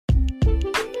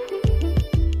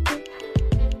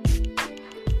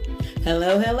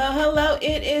Hello, hello, hello.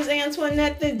 It is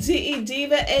Antoinette, the DE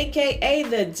Diva, aka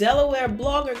the Delaware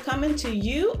blogger, coming to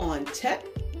you on Tech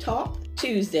Talk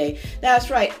Tuesday. That's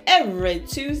right. Every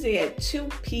Tuesday at 2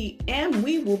 p.m.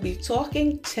 we will be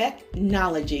talking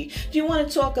technology. Do you want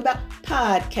to talk about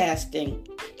podcasting?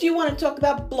 Do you want to talk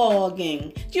about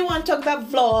blogging? Do you want to talk about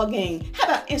vlogging? How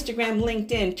about Instagram,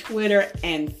 LinkedIn, Twitter,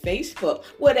 and Facebook?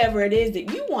 Whatever it is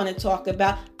that you want to talk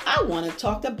about, I want to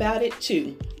talk about it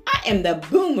too. I am the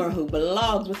boomer who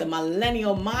blogs with a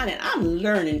millennial mind, and I'm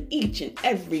learning each and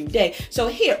every day. So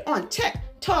here on Tech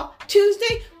Talk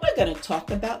Tuesday, we're going to talk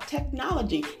about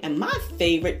technology. And my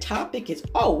favorite topic is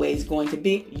always going to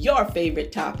be your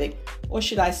favorite topic. Or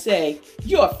should I say,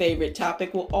 your favorite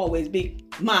topic will always be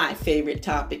my favorite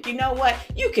topic. You know what?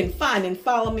 You can find and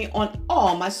follow me on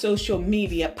all my social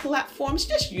media platforms.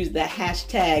 Just use the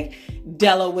hashtag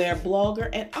Delaware Blogger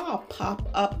and I'll pop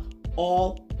up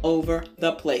all over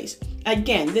the place.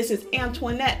 Again, this is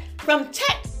Antoinette from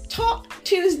Tech Talk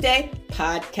Tuesday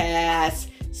podcast.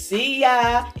 See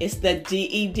ya. It's the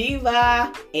DE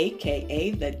Diva,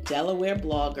 aka the Delaware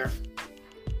blogger.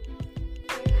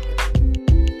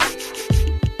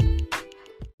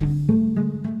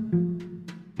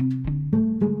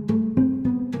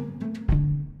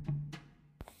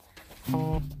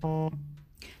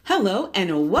 Hello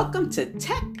and welcome to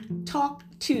Tech Talk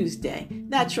Tuesday.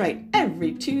 That's right,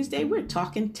 every Tuesday we're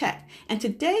talking tech. And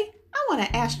today I want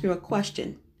to ask you a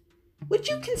question. Would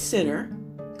you consider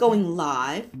going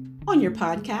live on your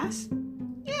podcast?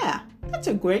 Yeah, that's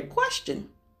a great question.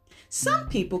 Some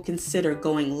people consider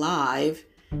going live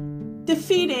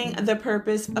defeating the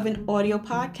purpose of an audio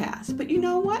podcast. But you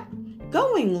know what?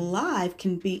 Going live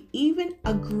can be even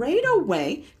a greater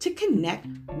way to connect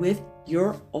with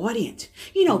your audience.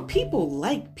 You know, people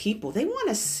like people. They want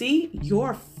to see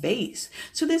your face.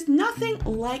 So there's nothing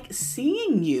like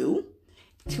seeing you,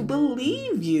 to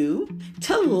believe you,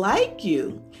 to like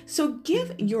you. So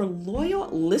give your loyal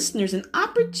listeners an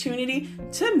opportunity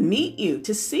to meet you,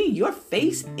 to see your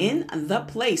face in the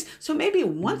place. So maybe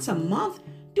once a month,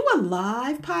 do a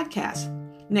live podcast.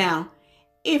 Now,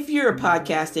 if you're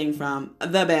podcasting from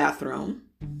the bathroom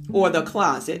or the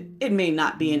closet, it may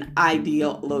not be an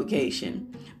ideal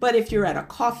location. But if you're at a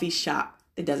coffee shop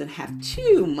that doesn't have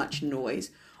too much noise,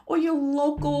 or your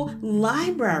local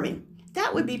library,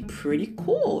 that would be pretty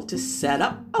cool to set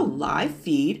up a live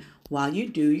feed while you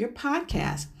do your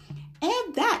podcast.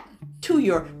 Add that to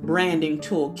your branding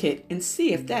toolkit and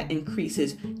see if that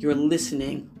increases your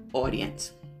listening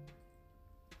audience.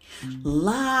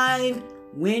 Live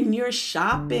when you're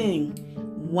shopping.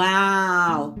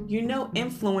 Wow. You know,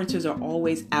 influencers are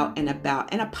always out and about,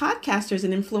 and a podcaster is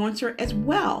an influencer as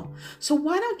well. So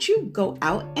why don't you go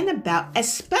out and about,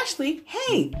 especially,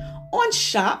 on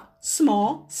Shop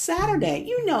Small Saturday?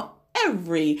 You know,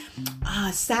 every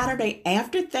Saturday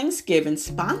after Thanksgiving,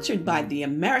 sponsored by the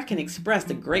American Express,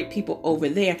 the great people over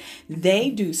there, they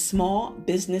do Small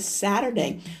Business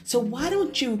Saturday. So why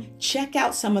don't you check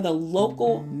out some of the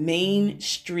local Main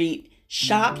Street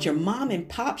shops, your mom and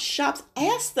pop shops?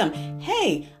 Ask them,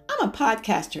 hey, I'm a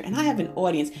podcaster and I have an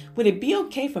audience. Would it be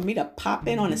okay for me to pop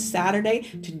in on a Saturday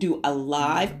to do a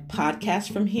live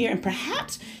podcast from here? And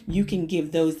perhaps you can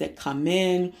give those that come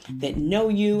in, that know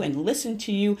you and listen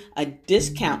to you, a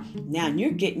discount. Now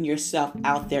you're getting yourself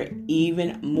out there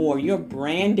even more. You're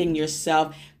branding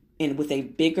yourself and with a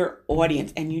bigger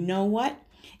audience. And you know what?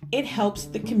 It helps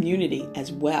the community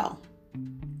as well.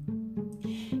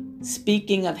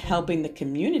 Speaking of helping the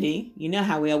community, you know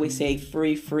how we always say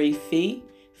free fee?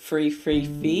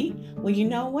 Well, you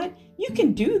know what? You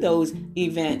can do those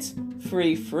events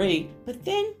free, but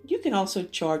then you can also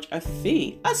charge a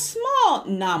fee, a small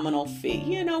nominal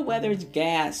fee, whether it's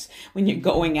gas when you're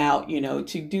going out,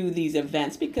 to do these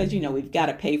events, because, we've got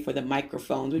to pay for the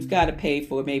microphones. We've got to pay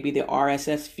for maybe the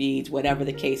RSS feeds, whatever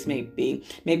the case may be.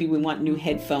 Maybe we want new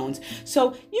headphones.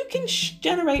 So you can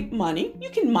generate money. You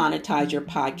can monetize your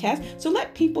podcast. So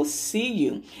let people see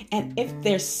you. And if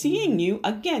they're seeing you,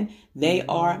 again, they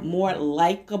are more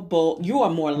likable. You are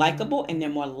more likable and they're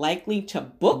more likely to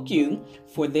book you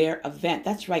for their event.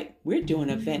 That's right. We're doing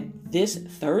an event this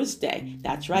Thursday.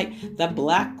 That's right. The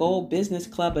Black Gold Business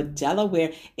Club of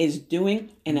Delaware is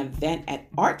doing an event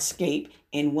at Artscape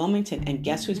in Wilmington. And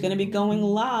guess who's going to be going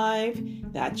live?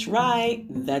 That's right.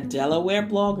 The Delaware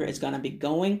blogger is going to be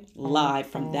going live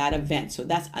from that event. So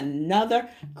that's another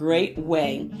great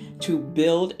way to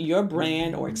build your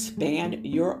brand or expand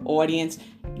your audience,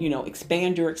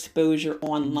 expand your exposure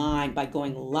online by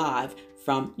going live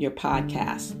from your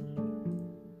podcast.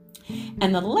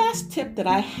 And the last tip that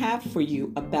I have for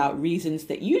you about reasons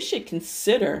that you should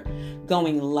consider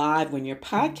going live when you're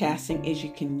podcasting is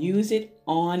you can use it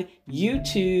on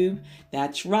YouTube.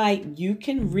 That's right. You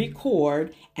can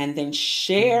record and then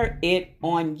share it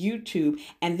on YouTube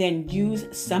and then use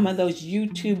some of those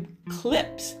YouTube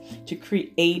clips to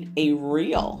create a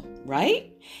reel, right?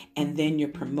 And then you're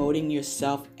promoting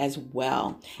yourself as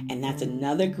well. And that's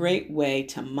another great way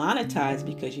to monetize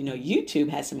because, YouTube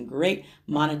has some great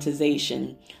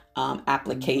monetization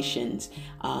applications.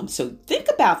 So think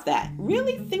about that.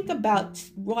 Really think about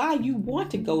why you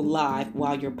want to go live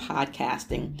while you're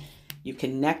podcasting. You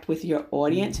connect with your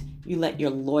audience. You let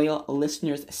your loyal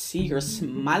listeners see your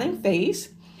smiling face.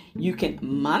 You can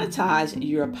monetize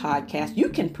your podcast. You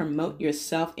can promote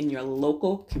yourself in your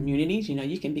local communities.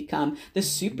 You can become the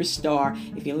superstar.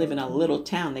 If you live in a little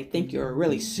town, they think you're a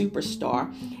really superstar.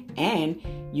 And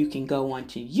you can go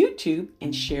onto YouTube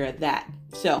and share that.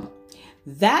 So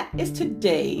that is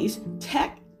today's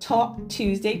Tech Talk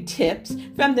Tuesday tips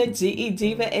from the DE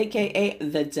Diva, aka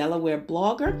the Delaware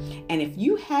Blogger. And if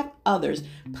you have others,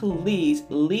 please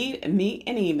leave me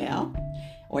an email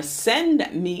or send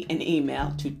me an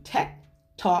email to Tech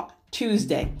Talk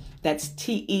Tuesday. That's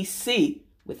TEC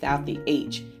without the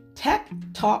H. Tech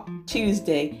Talk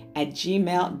Tuesday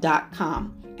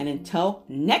 @gmail.com. And until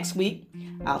next week,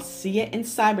 I'll see you in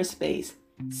cyberspace.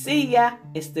 See ya.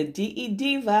 It's the DE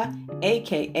Diva,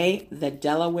 aka the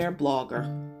Delaware Blogger.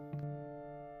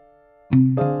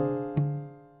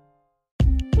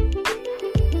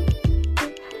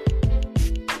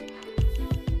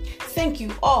 Thank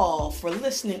you all for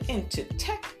listening into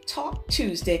Tech Talk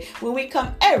Tuesday, where we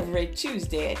come every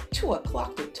Tuesday at 2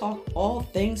 o'clock to talk all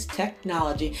things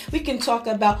technology. We can talk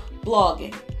about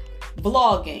blogging,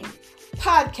 vlogging,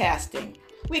 podcasting.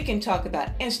 We can talk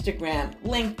about Instagram,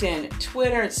 LinkedIn,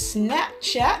 Twitter,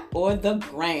 Snapchat, or the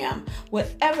Gram.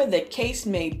 Whatever the case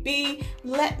may be,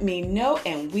 let me know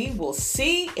and we will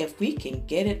see if we can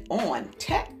get it on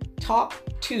Tech Talk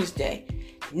Tuesday.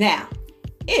 Now,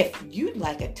 if you'd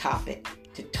like a topic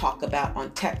to talk about on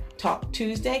Tech Talk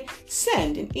Tuesday,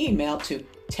 send an email to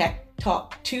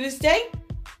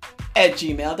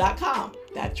techtalktuesday@gmail.com.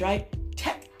 That's right,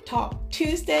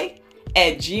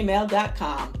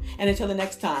 techtalktuesday@gmail.com. And until the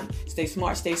next time, stay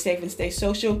smart, stay safe, and stay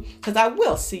social, because I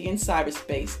will see you in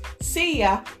cyberspace. See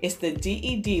ya. It's the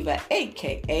DE Diva,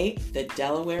 aka the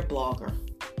Delaware Blogger.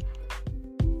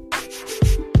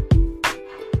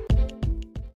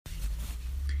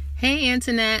 Hey,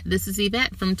 Internet, this is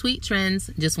Yvette from Tweet Trends.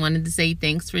 Just wanted to say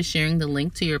thanks for sharing the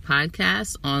link to your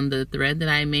podcast on the thread that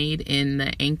I made in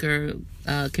the Anchor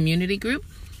community group.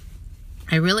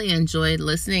 I really enjoyed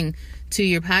listening to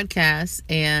your podcast,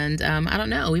 and I don't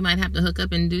know, we might have to hook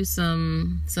up and do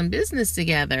some business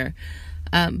together.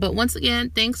 But once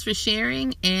again, thanks for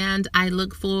sharing, and I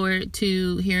look forward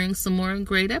to hearing some more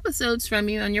great episodes from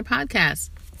you on your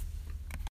podcast.